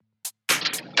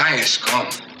Time has come.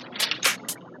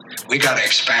 We gotta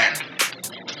expand.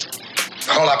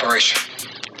 The whole operation.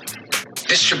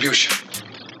 Distribution.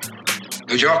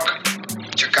 New York,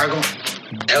 Chicago,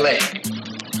 LA.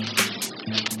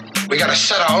 We gotta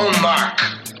set our own mark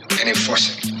and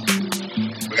enforce it.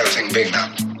 We gotta think big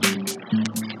now.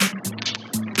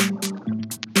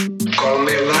 Call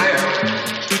me a liar.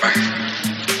 Right.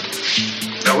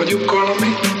 Is that what you calling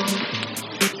me?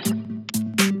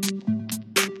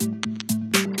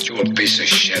 You a piece of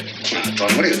shit. Tom,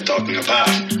 what are you talking about?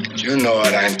 You know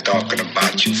what I'm talking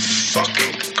about, you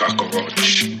fucking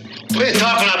cockroach. What are you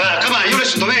talking about? Come on, you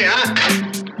listen to me, huh?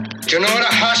 Do you know what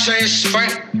a hasha is,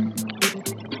 friend?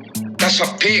 That's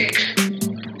a pig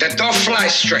that don't fly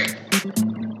straight.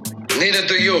 Neither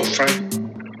do you, friend.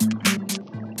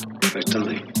 Hey,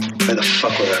 Tony, why the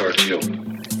fuck would I hurt you?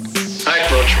 I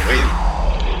brought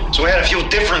you in. So we had a few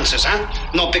differences,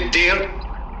 huh? No big deal.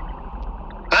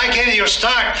 I gave you your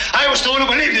start. I was the one who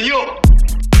believed in you.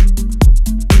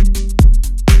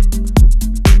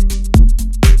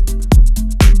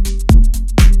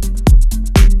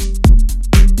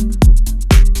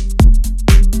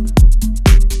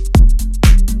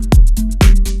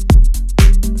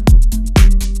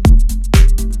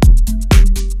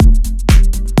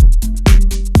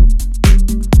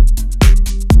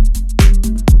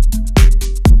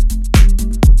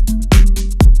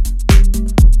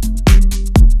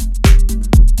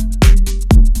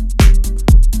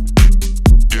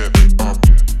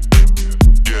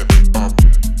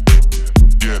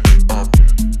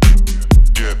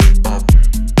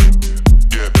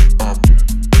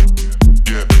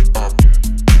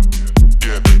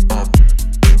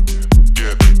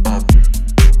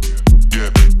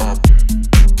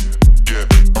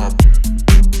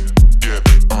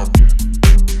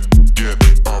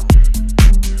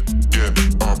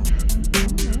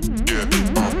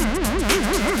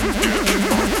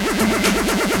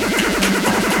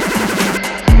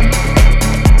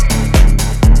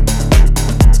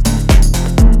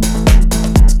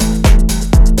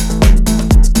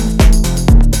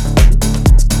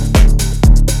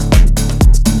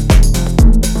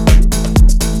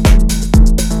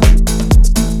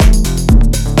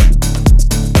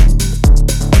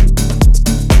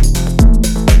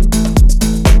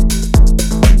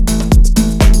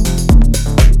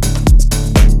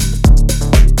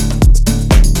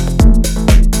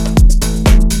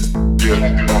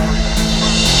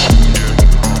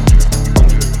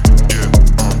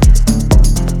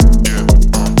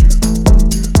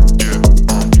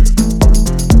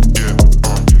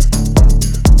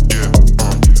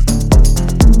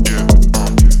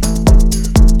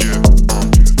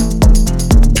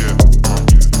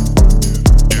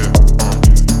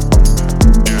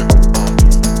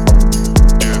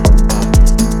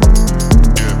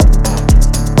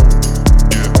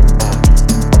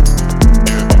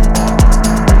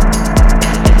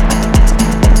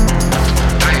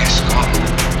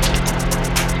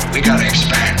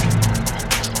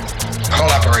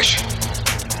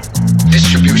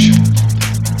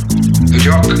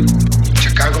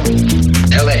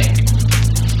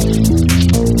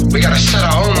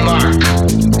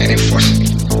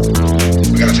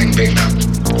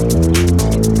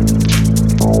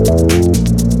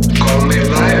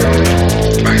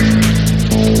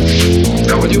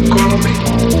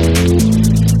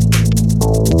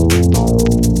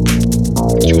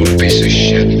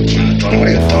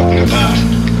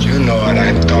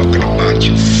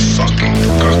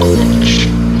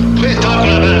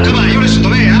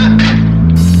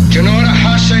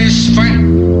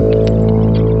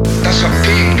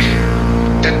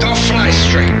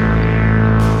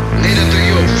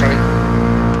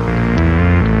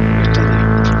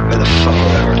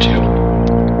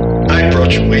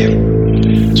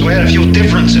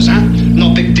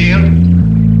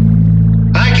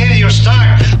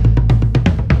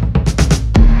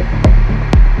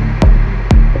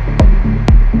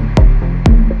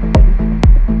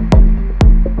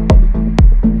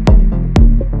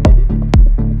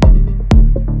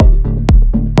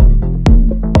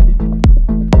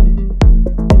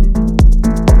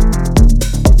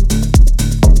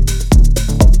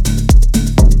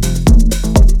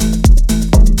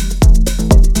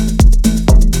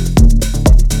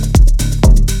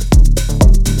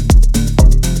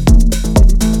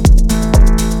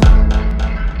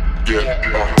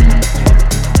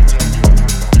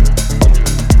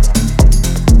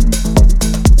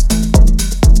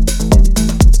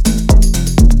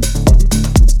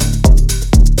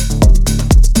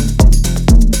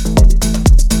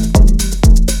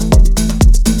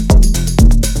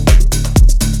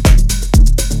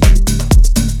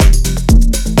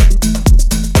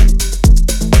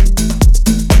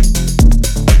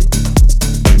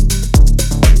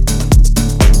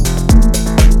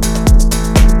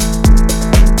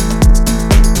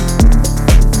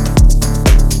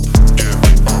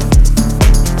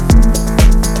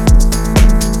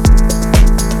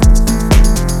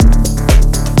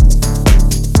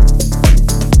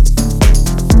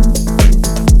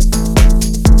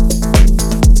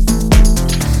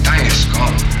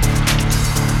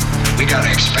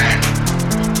 expand.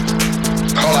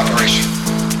 The whole operation.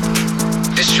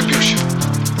 Distribution.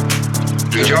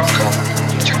 New York,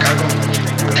 Chicago,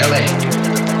 LA.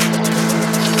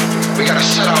 We gotta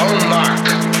set our own mark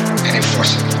and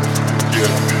enforce it. We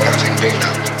gotta think big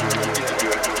now.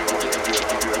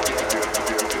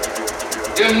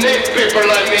 You need people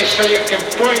like me so you can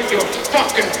point your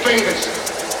fucking fingers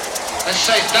and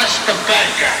say, that's the bad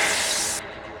guy.